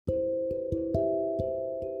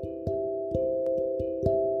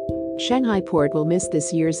Shanghai Port will miss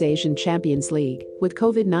this year's Asian Champions League, with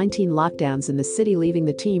COVID-19 lockdowns in the city leaving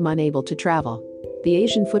the team unable to travel. The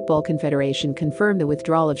Asian Football Confederation confirmed the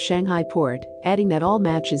withdrawal of Shanghai Port, adding that all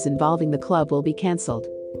matches involving the club will be cancelled.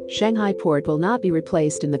 Shanghai Port will not be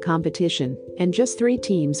replaced in the competition, and just 3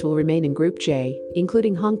 teams will remain in Group J,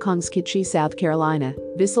 including Hong Kong's Kitchee South Carolina,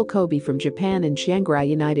 Vissel Kobe from Japan and Chiang Rai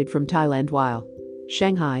United from Thailand, while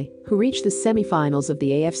Shanghai, who reached the semi-finals of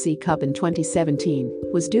the AFC Cup in 2017,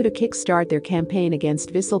 was due to kick-start their campaign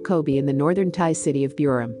against Vissel Kobe in the northern Thai city of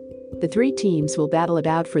Buram. The 3 teams will battle it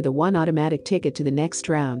out for the one automatic ticket to the next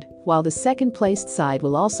round, while the second-placed side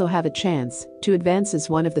will also have a chance to advance as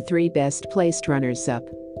one of the 3 best-placed runners-up.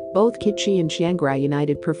 Both Kitchee and Chiang Rai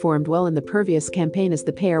United performed well in the previous campaign as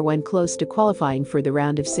the pair went close to qualifying for the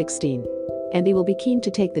round of 16. And they will be keen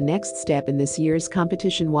to take the next step in this year's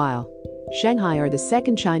competition, while Shanghai are the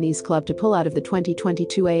second Chinese club to pull out of the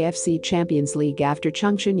 2022 AFC Champions League after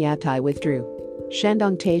Changchun Yatai withdrew.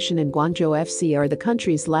 Shandong Taishan and Guangzhou FC are the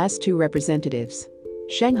country's last 2 representatives.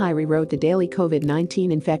 Shanghai rewrote the daily COVID-19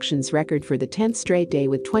 infections record for the 10th straight day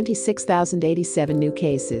with 26,087 new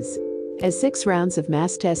cases, as 6 rounds of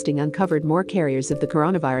mass testing uncovered more carriers of the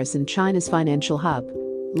coronavirus in China's financial hub.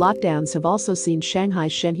 Lockdowns have also seen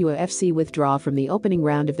Shanghai's Shenhua FC withdraw from the opening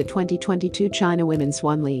round of the 2022 China Women's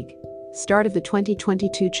 1 League. Start of the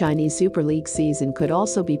 2022 Chinese Super League season could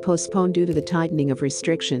also be postponed due to the tightening of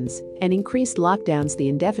restrictions and increased lockdowns. The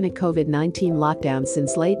indefinite COVID-19 lockdown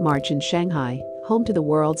since late March in Shanghai, home to the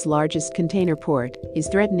world's largest container port, is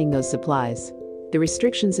threatening those supplies. The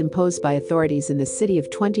restrictions imposed by authorities in the city of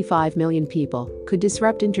 25 million people could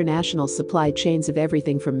disrupt international supply chains of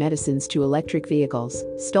everything from medicines to electric vehicles,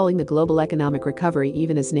 stalling the global economic recovery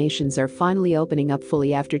even as nations are finally opening up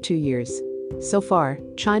fully after 2 years. So far,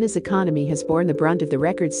 China's economy has borne the brunt of the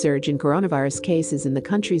record surge in coronavirus cases in the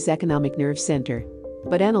country's economic nerve center.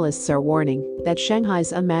 But analysts are warning that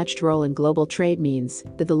Shanghai's unmatched role in global trade means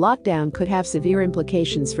that the lockdown could have severe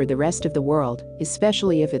implications for the rest of the world,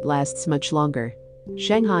 especially if it lasts much longer.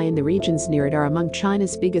 Shanghai and the regions near it are among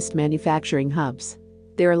China's biggest manufacturing hubs.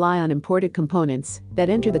 They rely on imported components that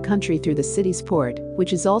enter the country through the city's port,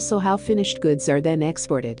 which is also how finished goods are then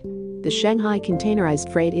exported. The Shanghai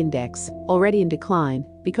Containerized Freight Index, already in decline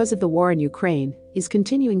because of the war in Ukraine, is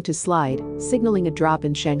continuing to slide, signaling a drop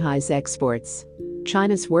in Shanghai's exports.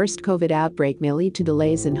 China's worst COVID outbreak may lead to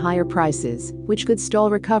delays and higher prices, which could stall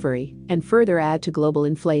recovery and further add to global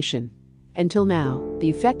inflation. Until now, the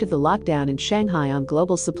effect of the lockdown in Shanghai on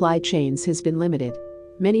global supply chains has been limited.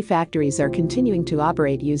 Many factories are continuing to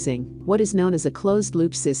operate using what is known as a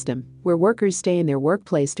closed-loop system, where workers stay in their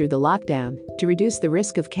workplace through the lockdown to reduce the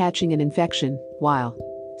risk of catching an infection, while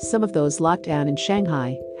some of those locked down in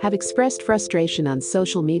Shanghai have expressed frustration on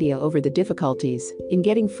social media over the difficulties in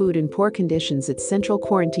getting food in poor conditions at central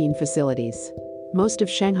quarantine facilities. Most of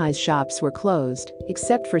Shanghai's shops were closed,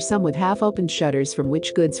 except for some with half-opened shutters from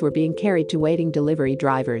which goods were being carried to waiting delivery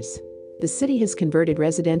drivers. The city has converted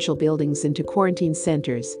residential buildings into quarantine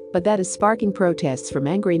centers, but that is sparking protests from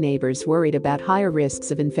angry neighbors worried about higher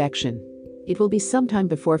risks of infection. It will be some time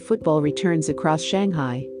before football returns across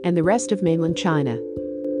Shanghai and the rest of mainland China.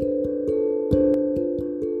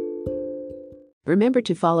 Remember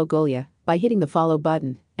to follow Golia by hitting the follow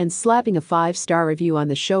button and slapping a 5-star review on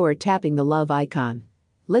the show or tapping the love icon.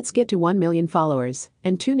 Let's get to 1 million followers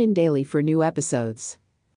and tune in daily for new episodes.